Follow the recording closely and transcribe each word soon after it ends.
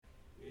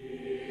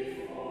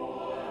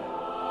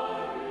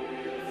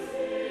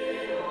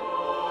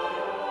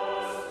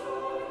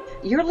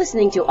You're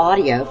listening to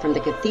audio from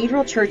the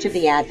Cathedral Church of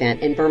the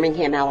Advent in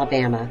Birmingham,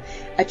 Alabama,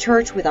 a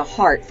church with a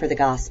heart for the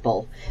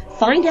gospel.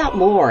 Find out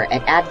more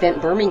at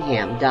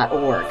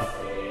adventbirmingham.org.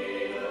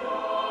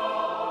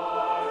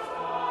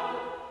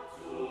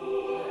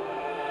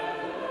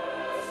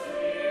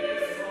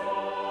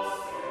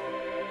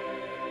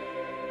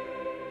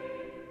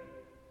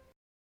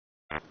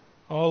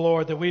 Oh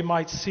Lord, that we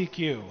might seek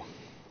you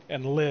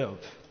and live.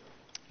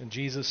 In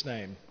Jesus'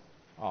 name,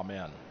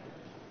 amen.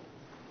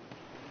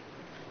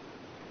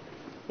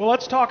 Well,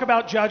 let's talk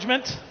about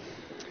judgment.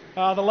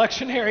 The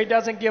lectionary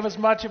doesn't give us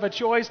much of a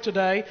choice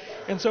today,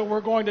 and so we're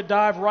going to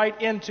dive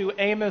right into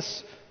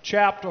Amos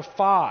chapter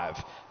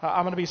 5.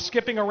 I'm going to be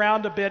skipping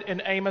around a bit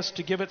in Amos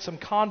to give it some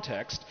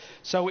context.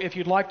 So if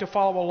you'd like to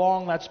follow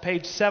along, that's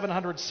page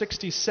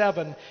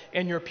 767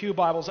 in your pew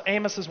Bibles.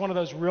 Amos is one of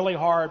those really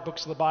hard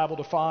books of the Bible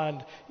to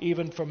find,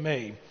 even for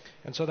me.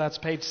 And so that's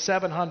page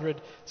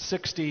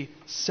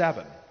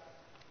 767.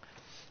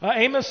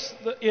 Amos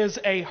is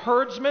a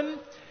herdsman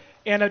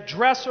and a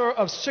dresser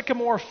of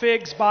sycamore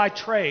figs by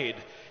trade.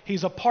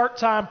 He's a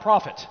part-time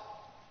prophet,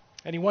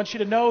 and he wants you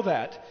to know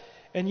that.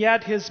 And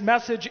yet his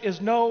message is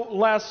no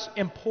less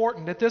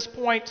important. At this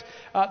point,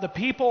 the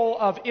people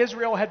of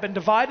Israel had been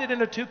divided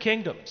into two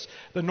kingdoms.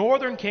 The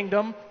northern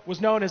kingdom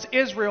was known as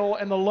Israel,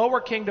 and the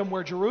lower kingdom,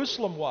 where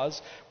Jerusalem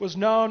was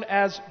known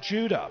as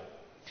Judah.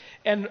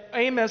 And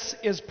Amos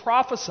is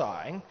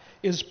prophesying,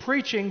 is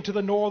preaching to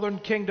the northern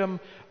kingdom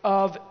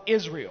of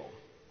Israel.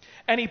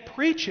 And he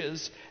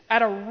preaches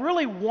at a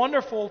really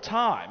wonderful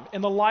time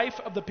in the life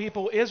of the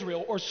people of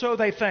Israel, or so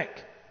they think.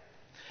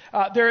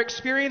 They're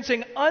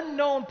experiencing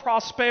unknown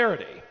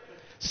prosperity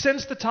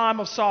since the time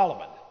of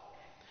Solomon.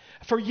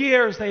 For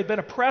years, they had been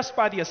oppressed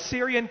by the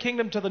Assyrian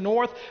kingdom to the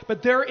north,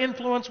 but their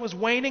influence was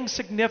waning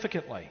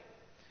significantly.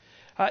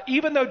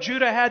 Even though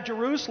Judah had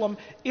Jerusalem,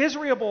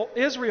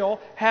 Israel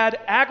had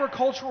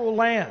agricultural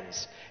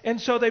lands. And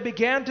so they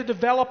began to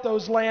develop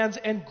those lands,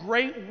 and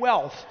great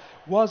wealth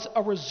was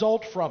a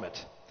result from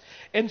it.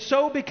 And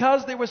so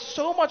because there was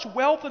so much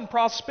wealth and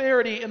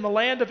prosperity in the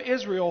land of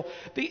Israel,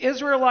 the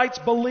Israelites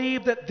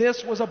believed that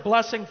this was a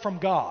blessing from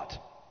God.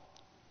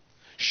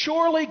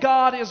 Surely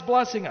God is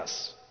blessing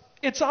us.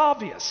 It's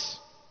obvious.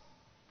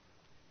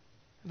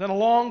 Then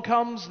along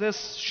comes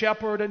this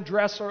shepherd and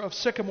dresser of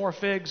sycamore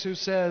figs who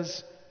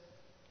says,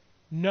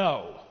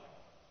 no,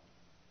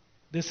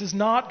 this is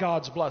not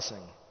God's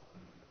blessing.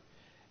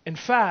 In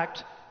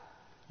fact,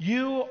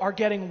 you are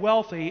getting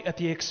wealthy at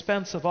the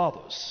expense of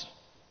others.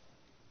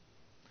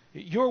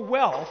 Your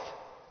wealth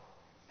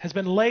has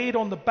been laid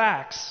on the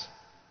backs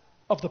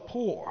of the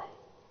poor.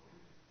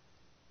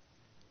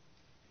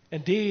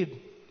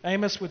 Indeed,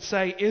 Amos would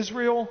say,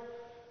 Israel,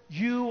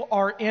 you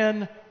are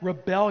in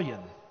rebellion.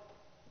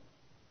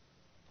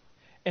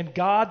 And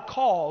God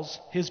calls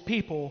his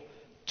people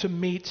to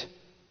meet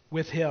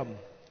with him.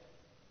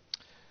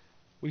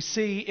 We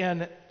see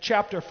in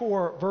chapter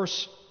 4,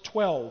 verse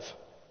 12,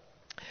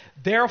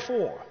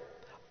 therefore,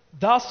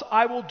 thus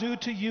I will do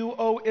to you,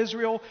 O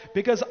Israel,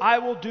 because I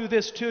will do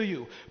this to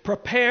you.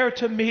 Prepare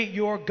to meet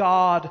your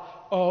God,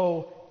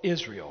 O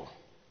Israel.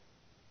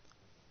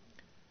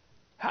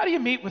 How do you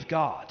meet with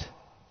God?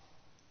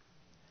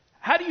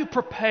 How do you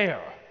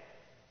prepare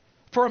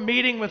for a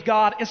meeting with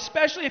God,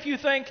 especially if you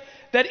think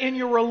that in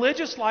your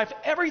religious life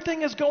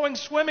everything is going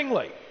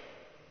swimmingly,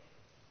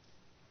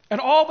 and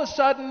all of a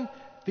sudden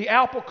the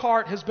apple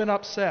cart has been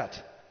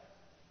upset?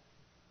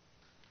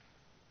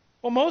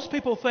 Well, most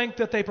people think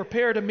that they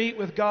prepare to meet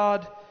with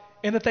God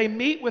and that they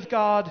meet with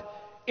God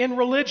in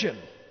religion,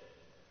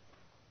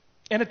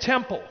 in a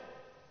temple,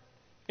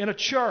 in a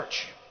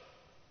church,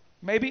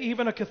 maybe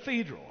even a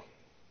cathedral.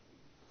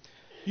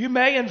 You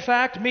may, in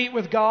fact, meet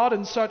with God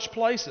in such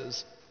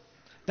places.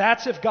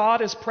 That's if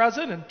God is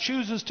present and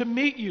chooses to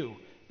meet you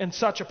in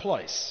such a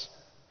place.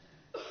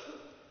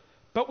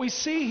 But we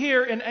see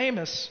here in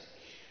Amos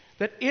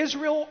that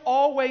Israel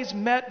always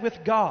met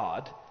with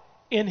God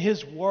in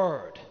his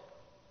word.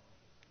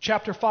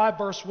 Chapter 5,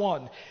 verse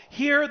 1.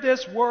 Hear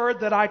this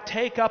word that I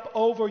take up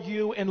over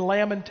you in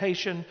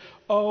lamentation,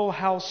 O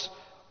house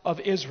of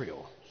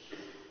Israel.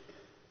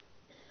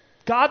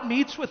 God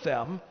meets with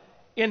them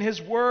in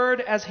his word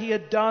as he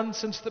had done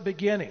since the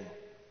beginning.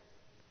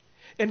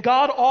 And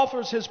God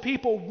offers his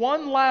people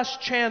one last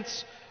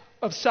chance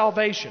of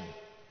salvation.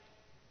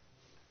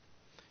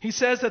 He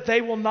says that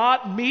he will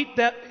not meet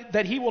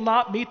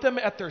them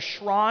at their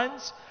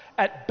shrines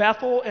at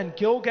Bethel and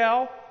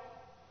Gilgal,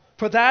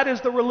 for that is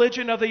the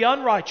religion of the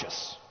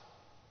unrighteous.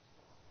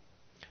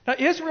 Now,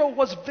 Israel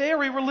was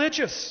very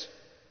religious.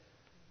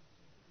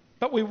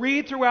 But we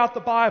read throughout the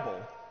Bible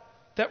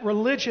that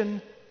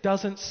religion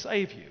doesn't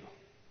save you.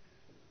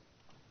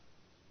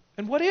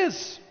 And what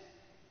is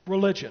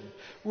religion?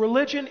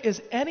 Religion is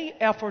any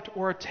effort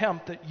or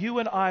attempt that you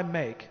and I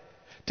make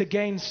to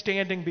gain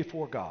standing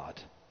before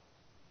God.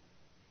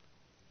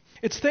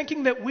 It's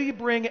thinking that we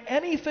bring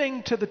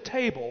anything to the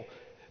table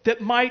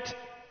that might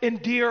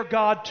endear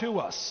God to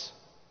us,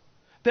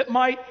 that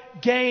might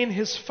gain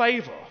his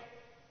favor.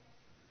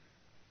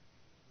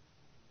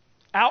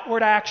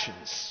 Outward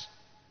actions,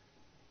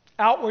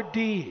 outward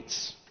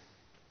deeds,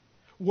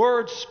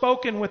 words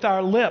spoken with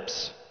our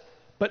lips,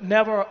 but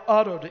never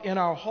uttered in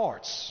our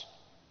hearts.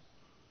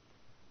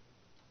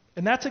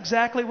 And that's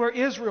exactly where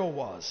Israel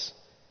was.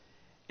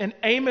 And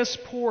Amos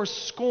pours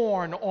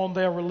scorn on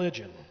their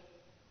religion.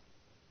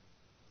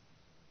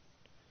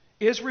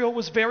 Israel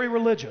was very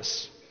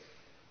religious,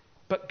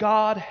 but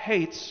God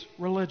hates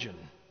religion.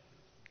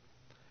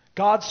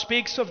 God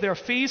speaks of their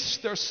feasts,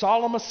 their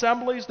solemn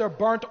assemblies, their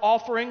burnt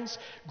offerings,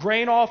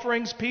 grain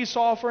offerings, peace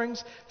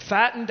offerings,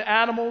 fattened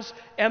animals,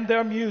 and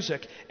their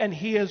music, and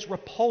he is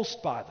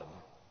repulsed by them.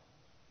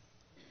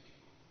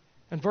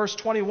 In verse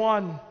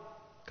 21,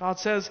 God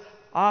says,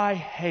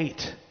 I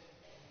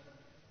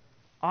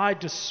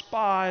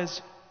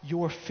despise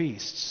your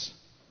feasts.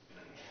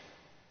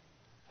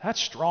 That's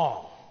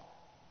strong.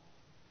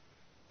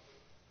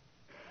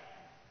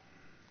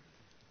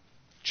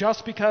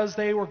 Just because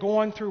they were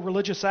going through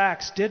religious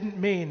acts didn't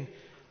mean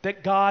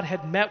that God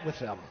had met with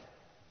them,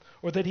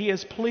 or that he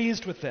is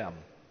pleased with them,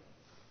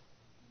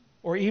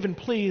 or even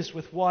pleased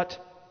with what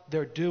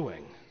they're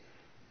doing.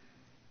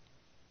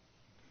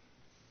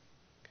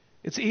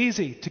 It's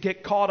easy to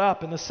get caught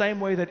up in the same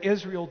way that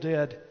Israel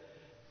did,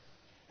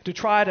 to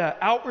try to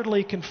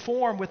outwardly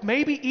conform with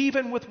maybe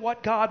even with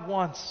what God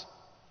wants,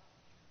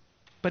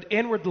 but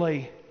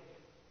inwardly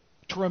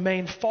to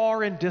remain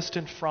far and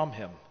distant from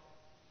him.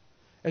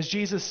 As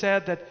Jesus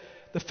said that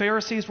the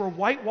Pharisees were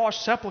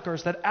whitewashed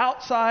sepulchres, that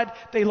outside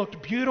they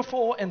looked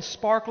beautiful and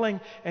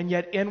sparkling, and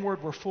yet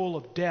inward were full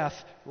of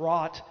death,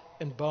 rot,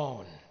 and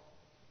bone.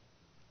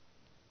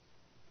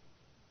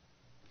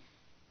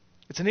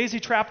 It's an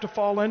easy trap to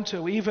fall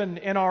into, even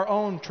in our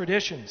own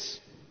traditions.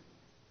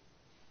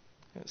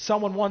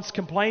 Someone once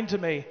complained to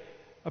me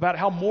about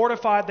how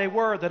mortified they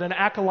were that an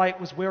acolyte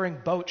was wearing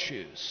boat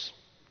shoes.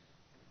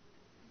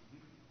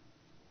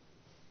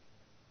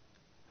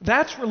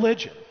 That's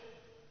religion.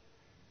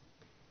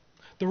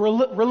 The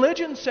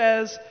religion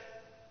says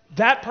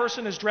that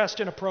person is dressed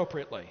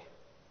inappropriately.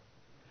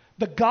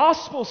 The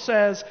gospel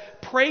says,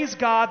 praise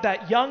God,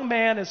 that young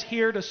man is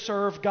here to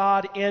serve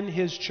God in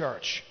his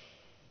church.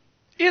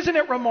 Isn't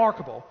it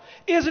remarkable?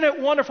 Isn't it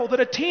wonderful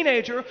that a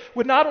teenager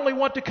would not only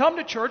want to come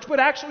to church, but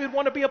actually would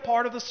want to be a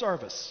part of the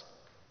service?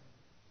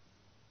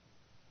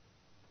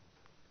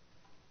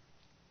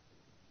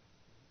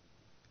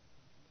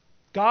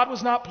 God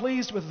was not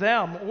pleased with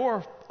them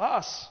or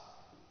us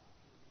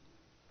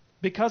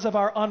because of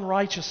our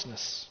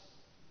unrighteousness.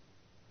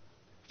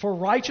 For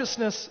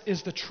righteousness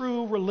is the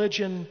true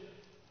religion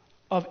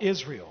of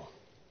Israel.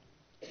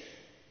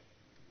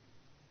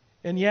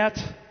 And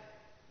yet,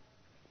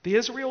 the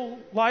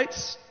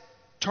Israelites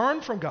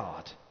turned from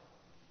God.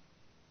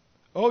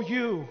 O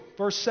you,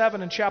 verse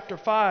 7 in chapter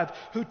 5,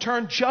 who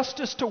turn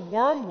justice to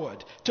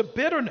wormwood, to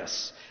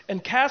bitterness,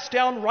 and cast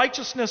down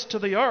righteousness to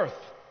the earth.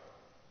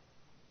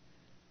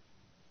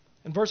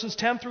 In verses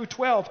 10 through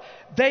 12,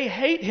 they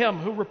hate him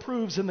who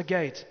reproves in the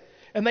gate,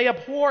 and they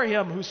abhor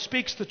him who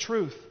speaks the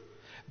truth.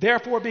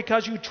 Therefore,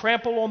 because you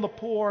trample on the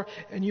poor,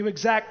 and you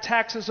exact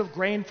taxes of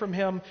grain from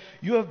him,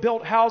 you have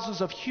built houses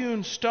of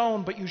hewn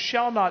stone, but you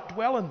shall not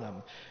dwell in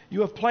them.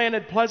 You have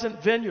planted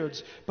pleasant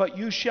vineyards, but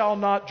you shall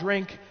not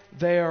drink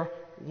their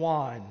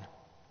wine.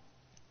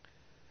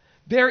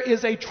 There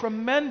is a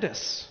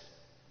tremendous,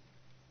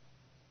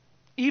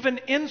 even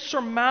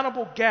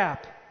insurmountable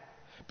gap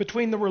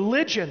between the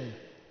religion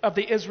of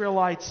the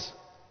Israelites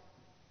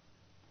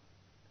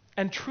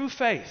and true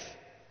faith.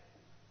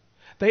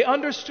 They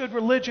understood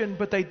religion,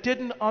 but they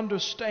didn't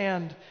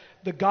understand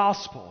the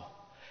gospel.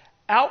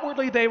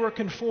 Outwardly they were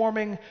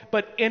conforming,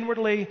 but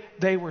inwardly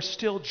they were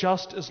still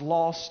just as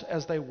lost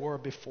as they were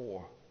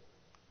before.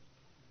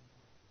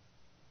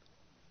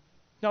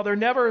 Now, there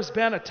never has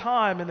been a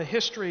time in the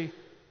history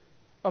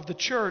of the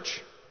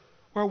church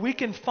where we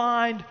can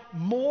find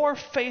more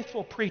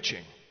faithful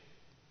preaching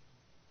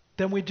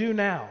than we do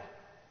now.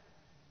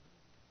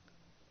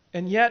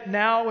 And yet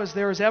now, as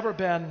there has ever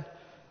been,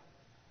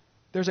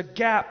 there's a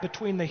gap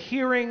between the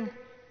hearing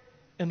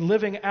and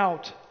living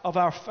out of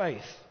our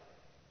faith.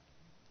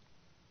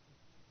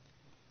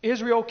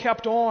 Israel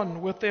kept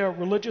on with their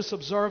religious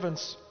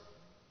observance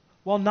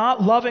while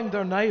not loving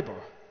their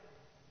neighbor.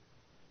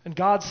 And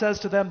God says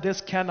to them, this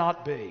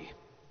cannot be.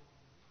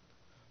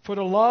 For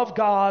to love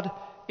God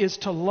is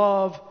to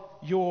love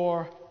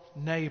your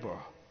neighbor.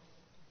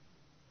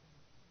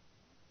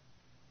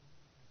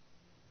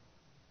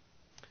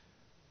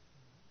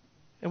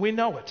 And we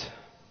know it.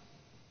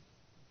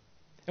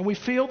 And we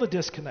feel the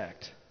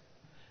disconnect.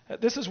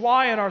 This is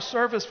why in our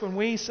service when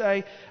we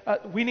say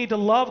we need to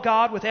love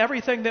God with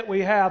everything that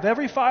we have,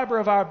 every fiber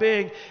of our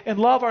being, and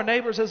love our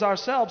neighbors as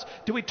ourselves,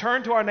 do we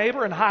turn to our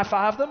neighbor and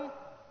high-five them?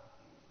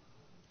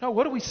 No,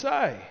 what do we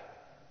say?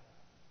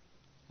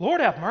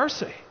 Lord, have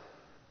mercy.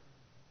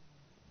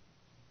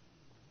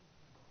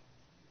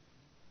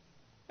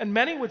 And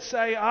many would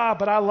say,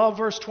 but I love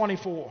verse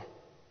 24.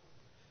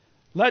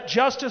 Let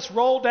justice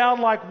roll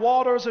down like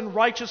waters and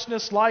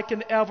righteousness like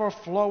an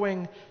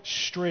ever-flowing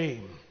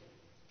stream.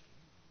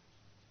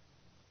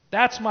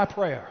 That's my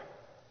prayer.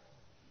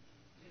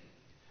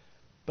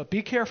 But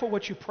be careful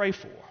what you pray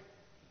for.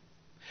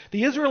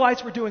 The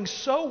Israelites were doing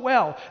so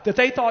well that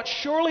they thought,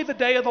 surely the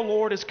day of the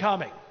Lord is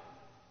coming.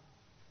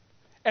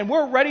 And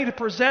we're ready to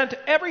present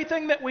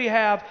everything that we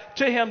have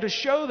to him to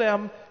show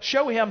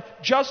him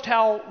just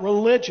how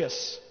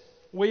religious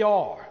we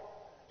are.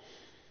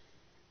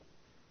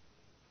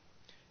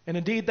 And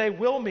indeed, they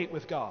will meet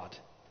with God.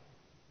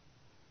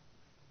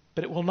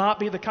 But it will not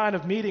be the kind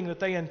of meeting that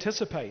they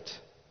anticipate.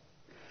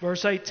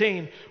 Verse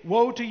 18,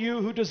 woe to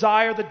you who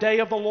desire the day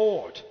of the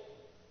Lord.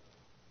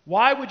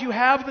 Why would you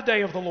have the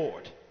day of the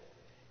Lord?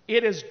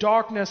 It is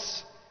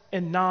darkness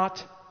and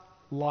not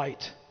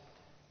light.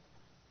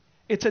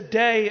 It's a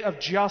day of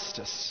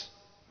justice.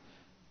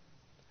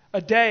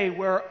 A day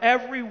where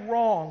every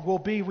wrong will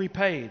be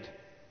repaid.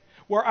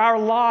 Where our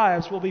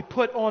lives will be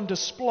put on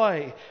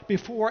display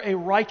before a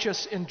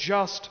righteous and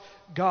just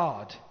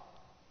God.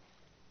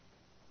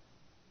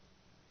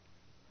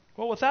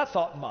 Well, with that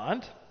thought in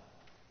mind,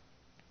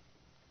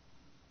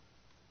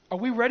 are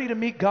we ready to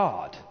meet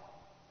God?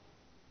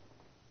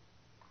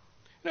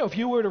 You know, if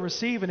you were to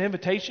receive an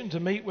invitation to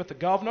meet with the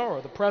governor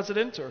or the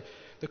president or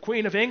the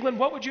Queen of England,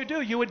 what would you do?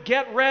 You would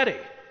get ready.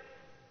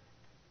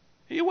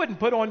 You wouldn't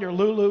put on your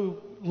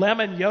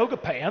Lululemon yoga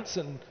pants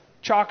and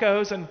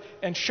chacos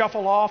and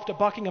shuffle off to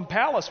Buckingham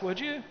Palace, would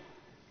you?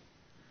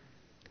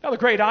 Now, the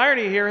great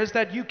irony here is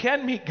that you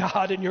can meet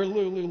God in your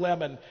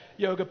Lululemon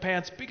yoga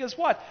pants because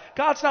what?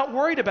 God's not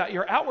worried about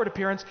your outward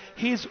appearance.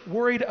 He's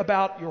worried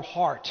about your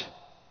heart.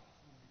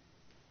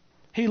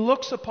 He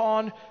looks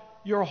upon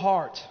your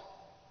heart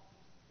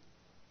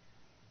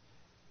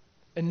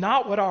and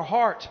not what our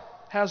heart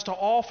has to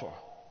offer.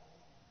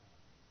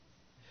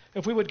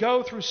 If we would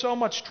go through so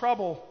much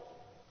trouble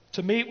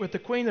to meet with the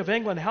Queen of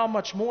England, how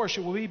much more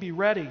should we be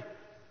ready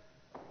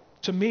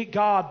to meet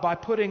God by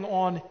putting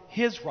on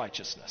his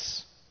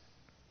righteousness?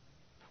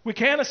 We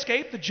can't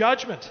escape the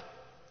judgment.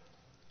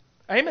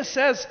 Amos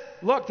says,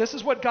 look, this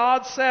is what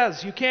God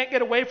says. You can't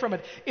get away from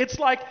it. It's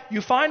like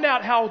you find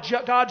out how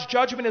God's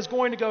judgment is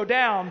going to go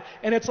down,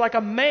 and it's like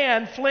a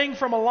man fleeing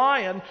from a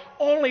lion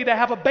only to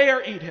have a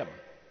bear eat him.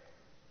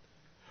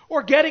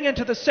 Or getting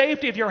into the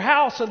safety of your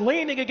house and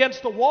leaning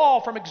against the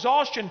wall from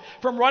exhaustion,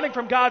 from running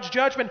from God's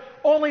judgment,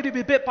 only to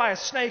be bit by a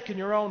snake in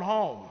your own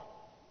home.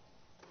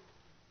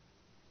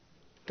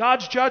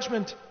 God's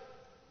judgment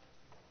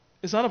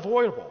is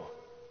unavoidable.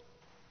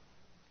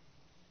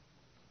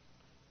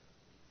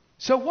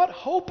 So what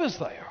hope is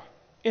there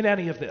in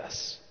any of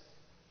this?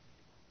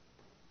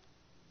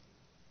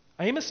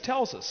 Amos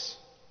tells us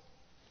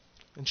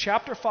in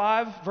chapter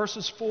 5,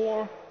 verses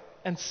 4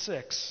 and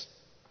 6.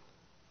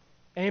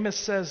 Amos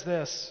says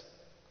this,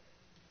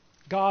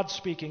 God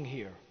speaking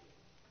here,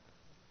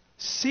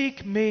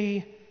 seek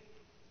me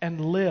and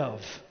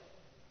live.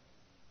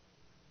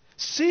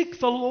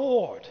 Seek the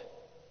Lord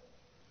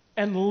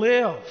and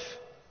live.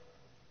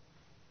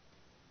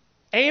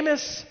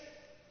 Amos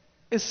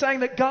is saying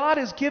that God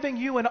is giving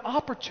you an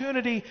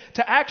opportunity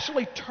to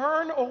actually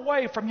turn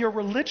away from your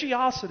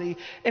religiosity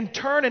and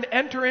turn and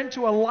enter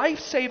into a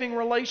life-saving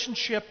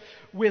relationship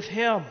with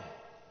him.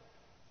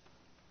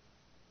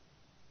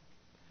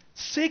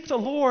 Seek the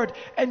Lord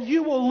and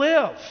you will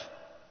live.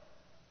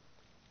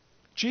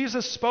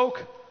 Jesus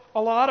spoke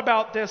a lot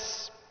about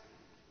this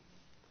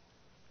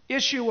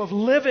issue of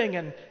living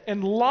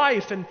and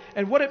life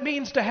and what it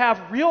means to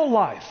have real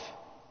life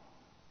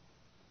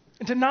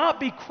and to not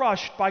be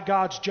crushed by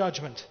God's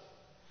judgment.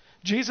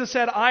 Jesus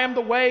said, I am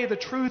the way, the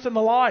truth, and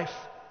the life.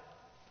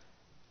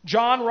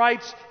 John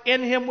writes,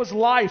 in him was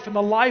life, and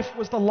the life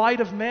was the light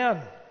of men.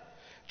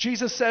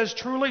 Jesus says,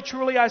 truly,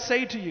 truly, I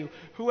say to you,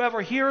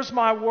 whoever hears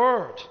my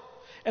word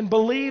and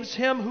believes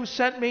him who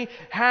sent me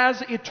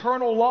has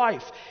eternal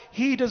life.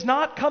 He does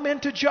not come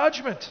into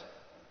judgment,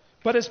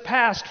 but is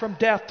passed from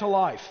death to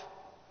life.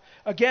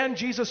 Again,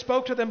 Jesus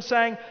spoke to them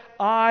saying,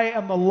 I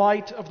am the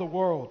light of the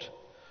world.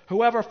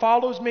 Whoever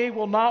follows me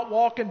will not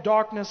walk in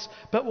darkness,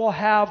 but will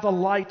have the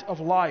light of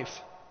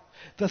life.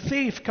 The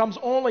thief comes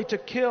only to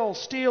kill,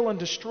 steal, and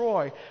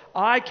destroy.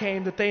 I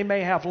came that they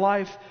may have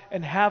life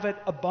and have it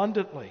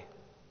abundantly.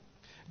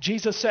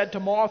 Jesus said to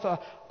Martha,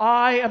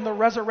 I am the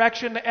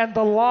resurrection and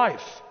the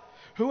life.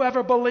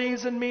 Whoever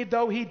believes in me,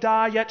 though he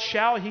die, yet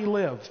shall he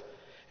live.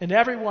 And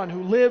everyone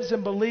who lives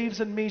and believes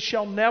in me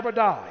shall never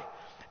die.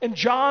 And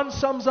John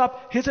sums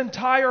up his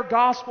entire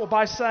gospel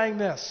by saying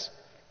this,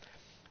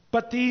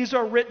 but these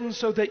are written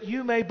so that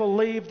you may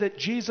believe that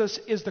Jesus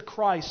is the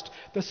Christ,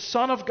 the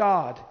Son of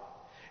God,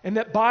 and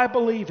that by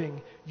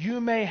believing you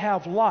may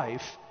have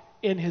life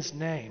in his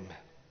name.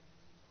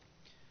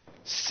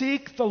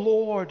 Seek the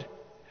Lord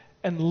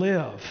and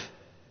live.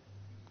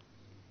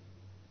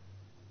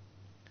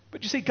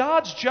 But you see,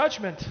 God's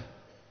judgment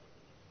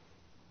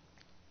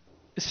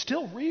is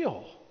still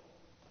real.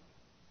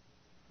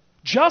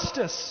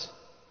 Justice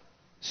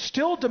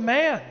still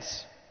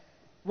demands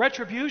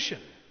retribution.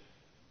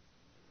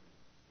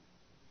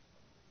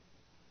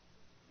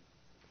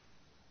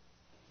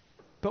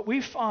 But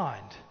we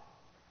find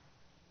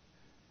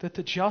that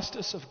the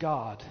justice of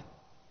God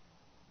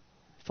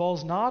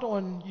falls not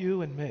on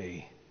you and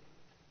me,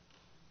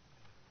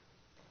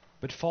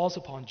 but falls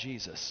upon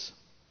Jesus.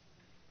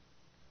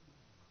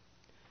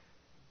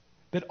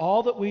 That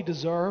all that we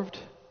deserved,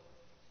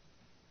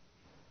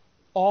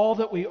 all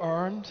that we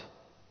earned,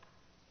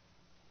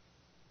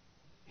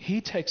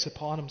 he takes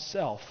upon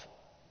himself.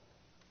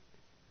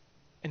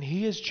 And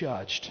he is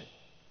judged.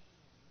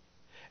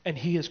 And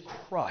he is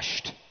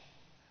crushed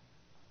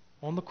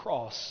on the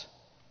cross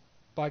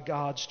by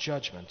God's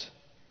judgment.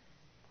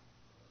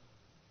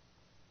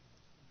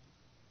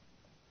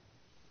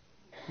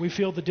 We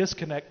feel the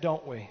disconnect,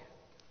 don't we?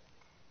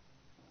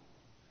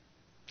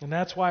 And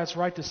that's why it's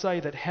right to say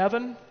that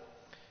heaven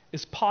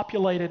is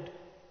populated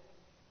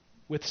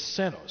with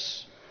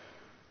sinners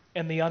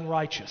and the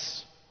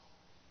unrighteous.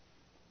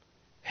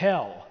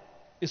 Hell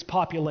is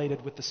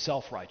populated with the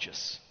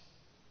self-righteous.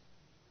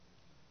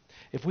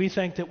 If we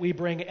think that we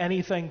bring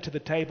anything to the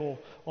table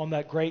on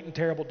that great and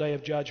terrible day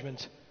of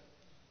judgment,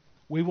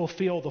 we will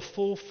feel the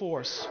full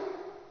force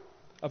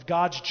of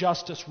God's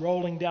justice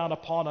rolling down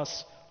upon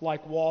us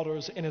like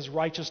waters, and his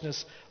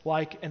righteousness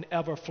like an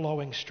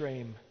ever-flowing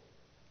stream.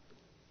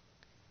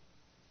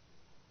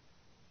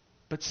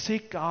 But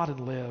seek God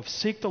and live.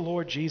 Seek the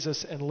Lord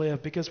Jesus and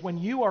live. Because when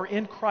you are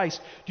in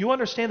Christ, do you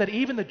understand that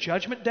even the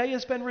judgment day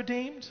has been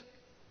redeemed?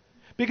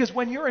 Because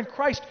when you're in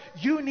Christ,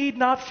 you need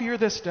not fear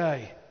this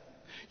day.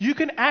 You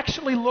can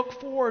actually look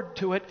forward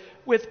to it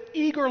with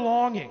eager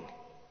longing.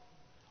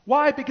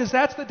 Why? Because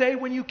that's the day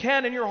when you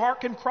can and your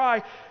heart can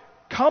cry,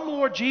 "Come,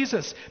 Lord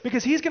Jesus,"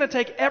 because he's going to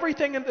take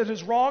everything that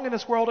is wrong in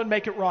this world and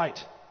make it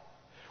right.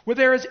 Where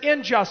there is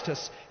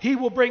injustice, he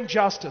will bring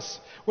justice.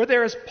 Where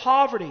there is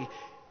poverty,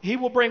 he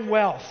will bring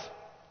wealth.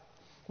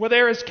 Where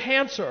there is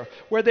cancer,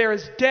 where there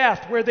is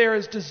death, where there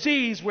is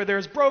disease, where there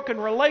is broken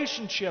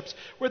relationships,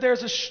 where there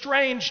is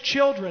estranged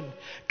children,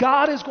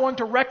 God is going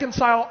to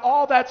reconcile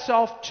all that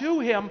self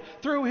to him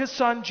through his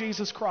Son,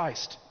 Jesus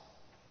Christ.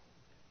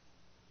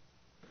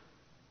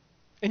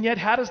 And yet,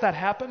 how does that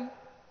happen?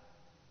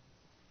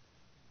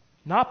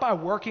 Not by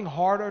working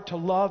harder to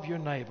love your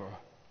neighbor,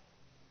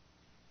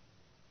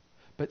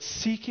 but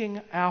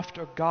seeking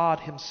after God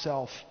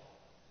himself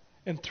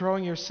and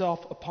throwing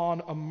yourself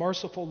upon a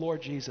merciful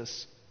Lord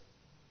Jesus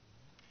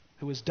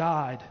who has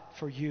died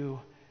for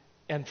you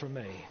and for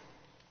me.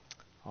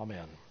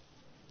 Amen.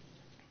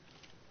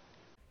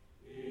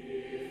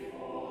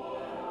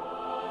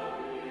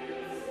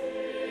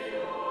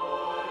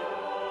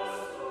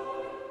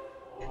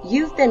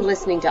 You've been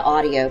listening to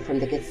audio from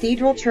the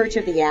Cathedral Church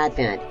of the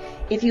Advent.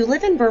 If you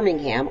live in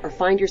Birmingham or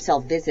find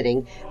yourself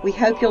visiting, we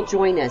hope you'll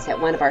join us at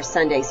one of our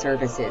Sunday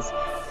services.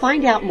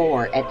 Find out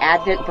more at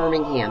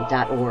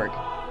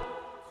adventbirmingham.org.